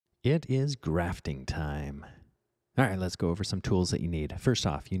It is grafting time. All right, let's go over some tools that you need. First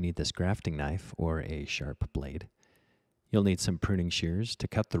off, you need this grafting knife or a sharp blade. You'll need some pruning shears to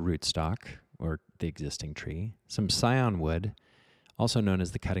cut the rootstock or the existing tree, some scion wood, also known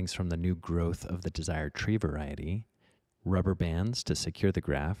as the cuttings from the new growth of the desired tree variety, rubber bands to secure the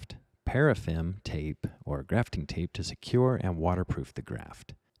graft, paraffin tape or grafting tape to secure and waterproof the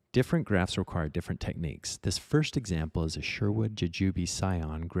graft. Different grafts require different techniques. This first example is a Sherwood Jujube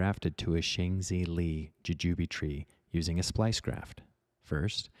scion grafted to a Shangzi Li Jujube tree using a splice graft.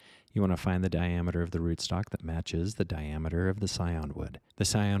 First, you want to find the diameter of the rootstock that matches the diameter of the scion wood. The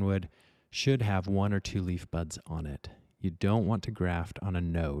scion wood should have 1 or 2 leaf buds on it. You don't want to graft on a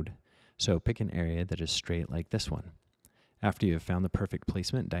node, so pick an area that is straight like this one. After you have found the perfect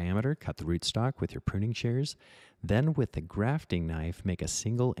placement and diameter, cut the rootstock with your pruning shears. Then with the grafting knife, make a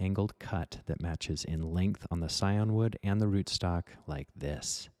single angled cut that matches in length on the scion wood and the rootstock like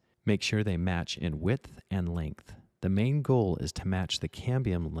this. Make sure they match in width and length. The main goal is to match the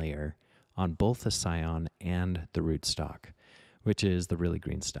cambium layer on both the scion and the rootstock, which is the really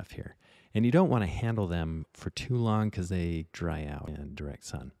green stuff here. And you don't want to handle them for too long because they dry out in direct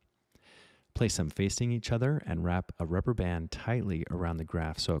sun. Place them facing each other and wrap a rubber band tightly around the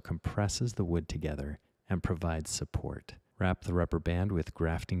graft so it compresses the wood together and provides support. Wrap the rubber band with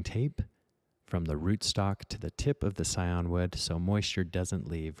grafting tape from the rootstock to the tip of the scion wood so moisture doesn't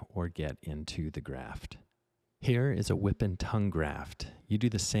leave or get into the graft. Here is a whip and tongue graft. You do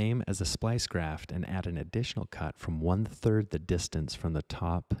the same as a splice graft and add an additional cut from 1/3 the distance from the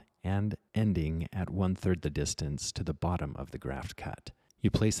top and ending at 1/3 the distance to the bottom of the graft cut. You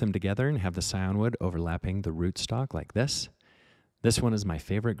place them together and have the scion wood overlapping the rootstock like this. This one is my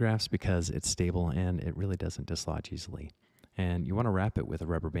favorite grafts because it's stable and it really doesn't dislodge easily. And you want to wrap it with a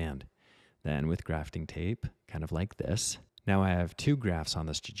rubber band. Then with grafting tape, kind of like this. Now I have 2 grafts on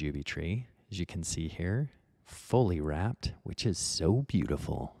this jujube tree, as you can see here, fully wrapped, which is so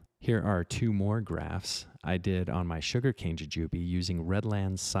beautiful. Here are 2 more grafts I did on my sugarcane jujube using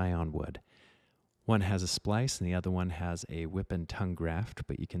Redland scion wood. One has a splice and the other one has a whip and tongue graft,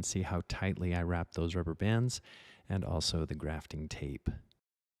 but you can see how tightly I wrapped those rubber bands and also the grafting tape.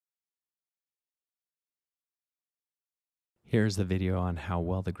 Here's the video on how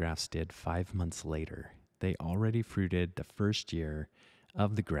well the grafts did 5 months later. They already fruited the first year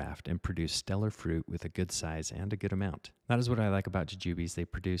of the graft and produced stellar fruit with a good size and a good amount. That is what I like about jujubes. They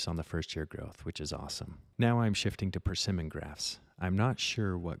produce on the first year growth, which is awesome. Now I'm shifting to persimmon grafts. I'm not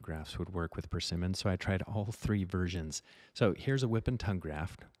sure what grafts would work with persimmon, so I tried all 3 versions. So here's a whip and tongue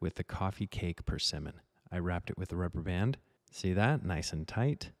graft with the coffee cake persimmon. I wrapped it with a rubber band. See that? Nice and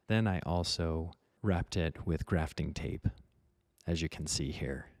tight. Then I also wrapped it with grafting tape, as you can see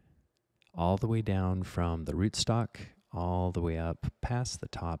here. All the way down from the rootstock, all the way up past the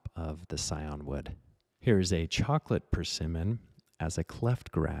top of the scion wood. Here's a chocolate persimmon as a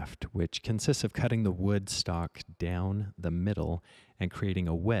cleft graft, which consists of cutting the wood stalk down the middle and creating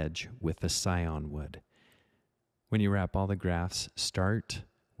a wedge with the scion wood. When you wrap all the grafts, start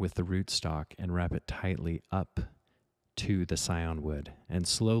with the rootstock and wrap it tightly up to the scion wood and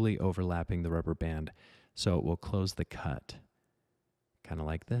slowly overlapping the rubber band so it will close the cut, kind of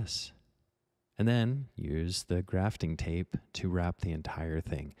like this. And then use the grafting tape to wrap the entire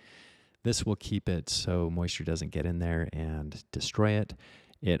thing. This will keep it so moisture doesn't get in there and destroy it.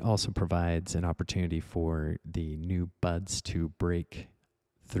 It also provides an opportunity for the new buds to break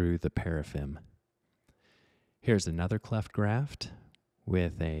through the paraffin. Here's another cleft graft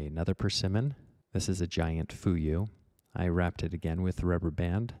with another persimmon. This is a giant fuyu. I wrapped it again with the rubber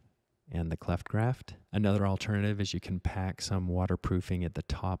band and the cleft graft. Another alternative is you can pack some waterproofing at the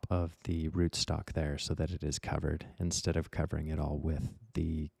top of the rootstock there so that it is covered instead of covering it all with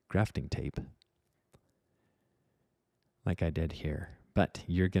the grafting tape like I did here. But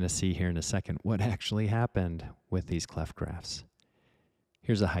you're going to see here in a second what actually happened with these cleft grafts.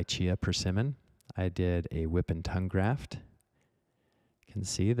 Here's a Hychia persimmon. I did a whip and tongue graft. You can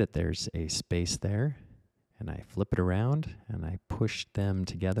see that there's a space there. And I flip it around and I push them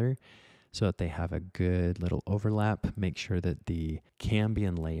together so that they have a good little overlap. Make sure that the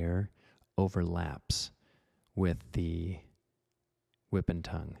cambium layer overlaps with the whip and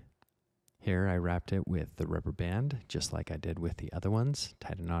tongue. Here I wrapped it with the rubber band, just like I did with the other ones.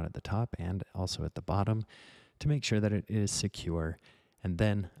 Tied a knot at the top and also at the bottom to make sure that it is secure. And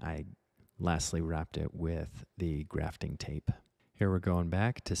then I lastly wrapped it with the grafting tape. Here we're going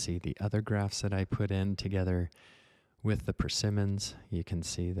back to see the other grafts that I put in together with the persimmons. You can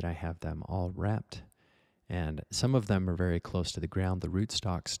see that I have them all wrapped, and some of them are very close to the ground. The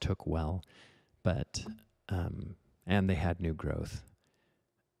rootstocks took well, but and they had new growth.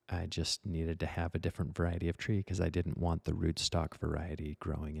 I just needed to have a different variety of tree because I didn't want the rootstock variety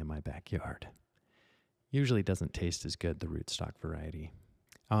growing in my backyard. Usually doesn't taste as good, the rootstock variety.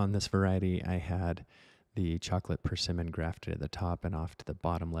 On this variety, I had the chocolate persimmon grafted at the top and off to the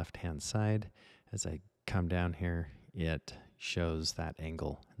bottom left-hand side. As I come down here, it shows that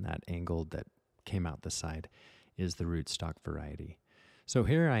angle, and that angle that came out the side is the rootstock variety. So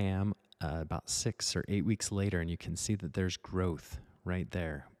here I am about 6 or 8 weeks later, and you can see that there's growth right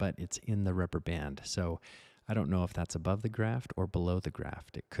there, but it's in the rubber band. So I don't know if that's above the graft or below the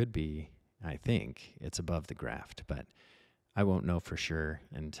graft. It could be, I think it's above the graft, but I won't know for sure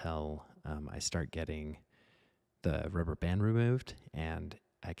until I start getting the rubber band removed and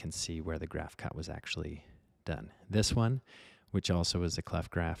I can see where the graft cut was actually done. This one, which also is a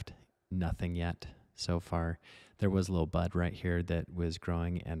cleft graft, nothing yet so far. There was a little bud right here that was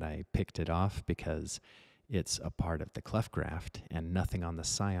growing and I picked it off because it's a part of the cleft graft and nothing on the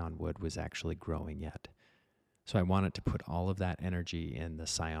scion wood was actually growing yet. So I wanted to put all of that energy in the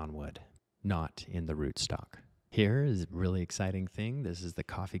scion wood, not in the rootstock. Here is a really exciting thing. This is the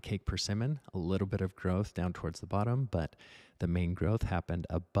coffee cake persimmon, a little bit of growth down towards the bottom, but the main growth happened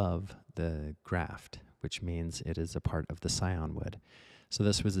above the graft, which means it is a part of the scion wood. So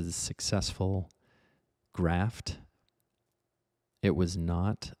this was a successful graft. It was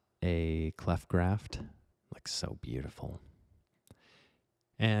not a cleft graft. Looks so beautiful.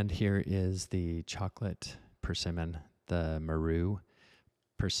 And here is the chocolate persimmon, the Maru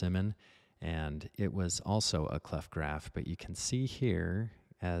persimmon, and it was also a cleft graft, but you can see here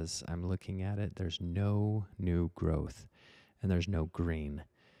as I'm looking at it, there's no new growth and there's no green.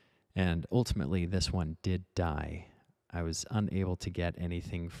 And ultimately this one did die. I was unable to get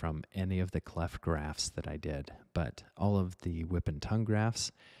anything from any of the cleft grafts that I did, but all of the whip and tongue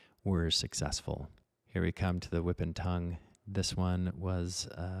grafts were successful. Here we come to the whip and tongue. This one was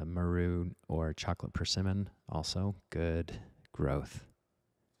maroon or chocolate persimmon, also good growth.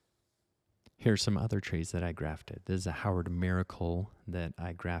 Here's some other trees that I grafted. This is a Howard Miracle that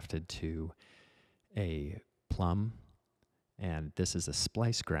I grafted to a plum, and this is a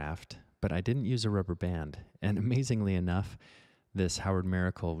splice graft, but I didn't use a rubber band. And amazingly enough, this Howard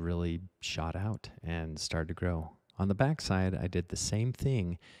Miracle really shot out and started to grow. On the back side, I did the same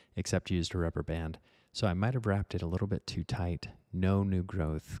thing, except used a rubber band. So I might have wrapped it a little bit too tight. No new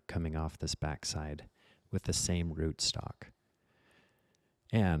growth coming off this backside with the same rootstock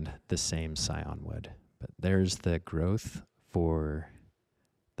and the same scion wood. But there's the growth for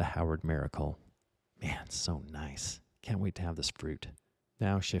the Howard Miracle. Man, so nice. Can't wait to have this fruit.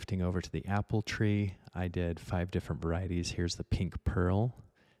 Now shifting over to the apple tree, I did 5 different varieties. Here's the pink pearl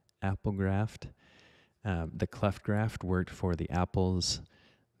apple graft. The cleft graft worked for the apples.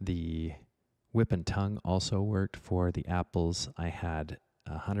 The whip and tongue also worked for the apples. I had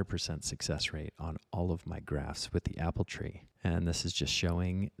 100% success rate on all of my grafts with the apple tree. And this is just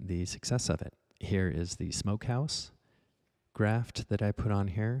showing the success of it. Here is the smokehouse graft that I put on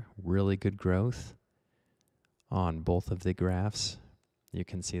here. Really good growth on both of the grafts. You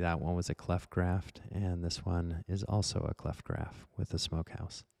can see that one was a cleft graft, and this one is also a cleft graft with a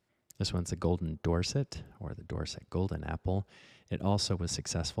smokehouse. This one's a golden Dorset, or the Dorset golden apple. It also was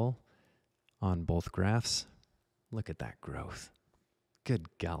successful on both grafts. Look at that growth. Good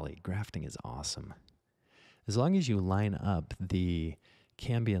golly, grafting is awesome. As long as you line up the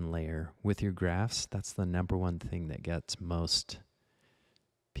cambium layer with your grafts, that's the number one thing that gets most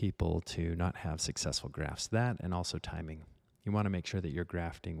people to not have successful grafts. That and also timing. You want to make sure that you're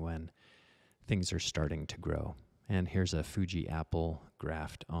grafting when things are starting to grow. And here's a Fuji apple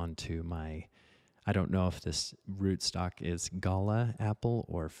graft onto my, I don't know if this rootstock is Gala apple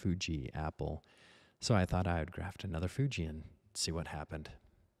or Fuji apple. So I thought I would graft another Fuji and see what happened.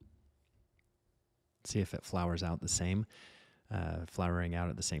 See if it flowers out the same, flowering out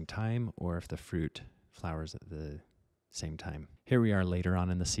at the same time, or if the fruit flowers at the same time. Here we are later on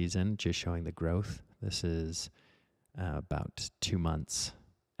in the season, just showing the growth. This is about 2 months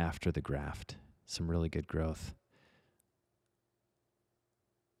after the graft. Some really good growth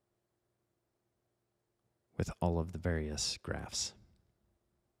with all of the various grafts.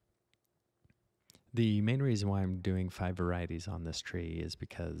 The main reason why I'm doing 5 varieties on this tree is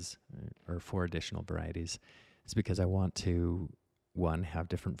because, or 4 additional varieties, is because I want to, 1, have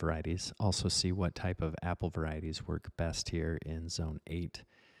different varieties, also see what type of apple varieties work best here in Zone 8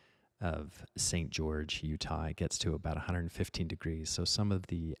 of St. George, Utah. It gets to about 115 degrees, so some of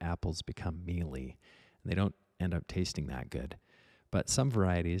the apples become mealy, and they don't end up tasting that good. But some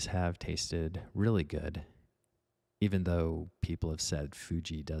varieties have tasted really good, even though people have said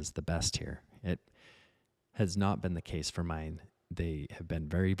Fuji does the best here. It has not been the case for mine. they have been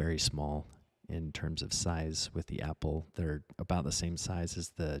very, very small in terms of size with the apple. They're about the same size as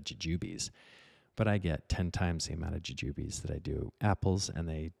the jujubes, but I get 10 times the amount of jujubes that I do apples, and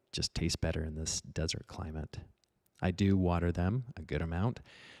they just taste better in this desert climate. I do water them a good amount,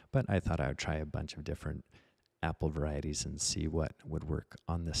 but I thought I would try a bunch of different apple varieties and see what would work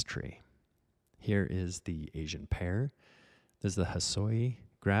on this tree. Here is the Asian pear. This is the Hasoi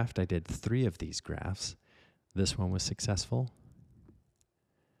graft. I did 3 of these grafts. This one was successful.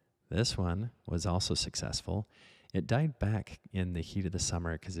 This one was also successful. It died back in the heat of the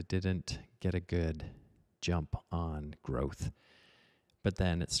summer because it didn't get a good jump on growth. But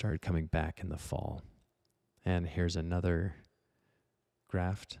then it started coming back in the fall. And here's another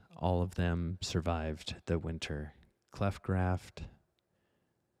graft. All of them survived the winter. Cleft graft,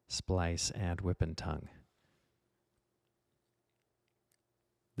 Splice, and whip and tongue.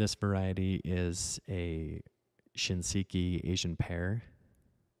 This variety is a Shinseki Asian pear.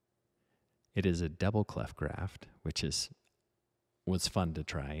 It is a double cleft graft, which was fun to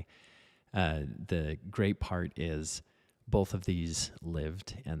try. The great part is both of these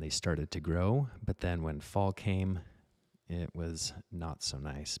lived and they started to grow, but then when fall came, it was not so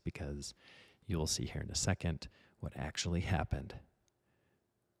nice because you'll see here in a second what actually happened.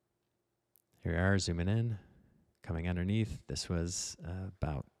 Here we are, zooming in, coming underneath. This was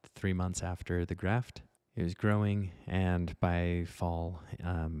about 3 months after the graft. It was growing, and by fall,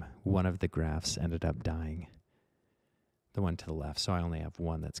 one of the grafts ended up dying. The one to the left, so I only have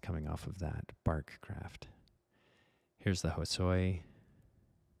one that's coming off of that bark graft. Here's the Hosoi,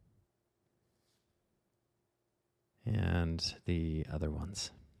 and the other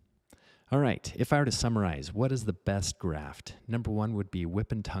ones. All right, if I were to summarize, what is the best graft? Number 1 would be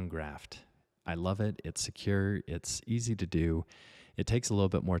whip and tongue graft. I love it. It's secure. It's easy to do. It takes a little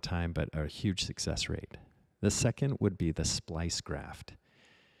bit more time, but a huge success rate. The second would be the Splice graft.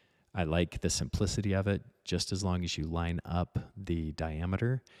 I like the simplicity of it. Just as long as you line up the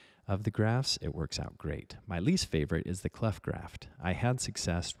diameter of the grafts, it works out great. My least favorite is the Cleft graft. I had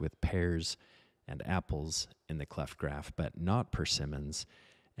success with pears and apples in the Cleft graft, but not persimmons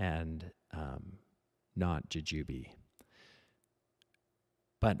and not jujube.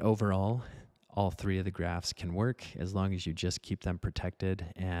 But overall, all 3 of the grafts can work as long as you just keep them protected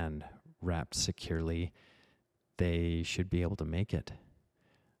and wrapped securely. They should be able to make it.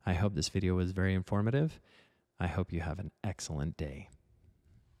 I hope this video was very informative. I hope you have an excellent day.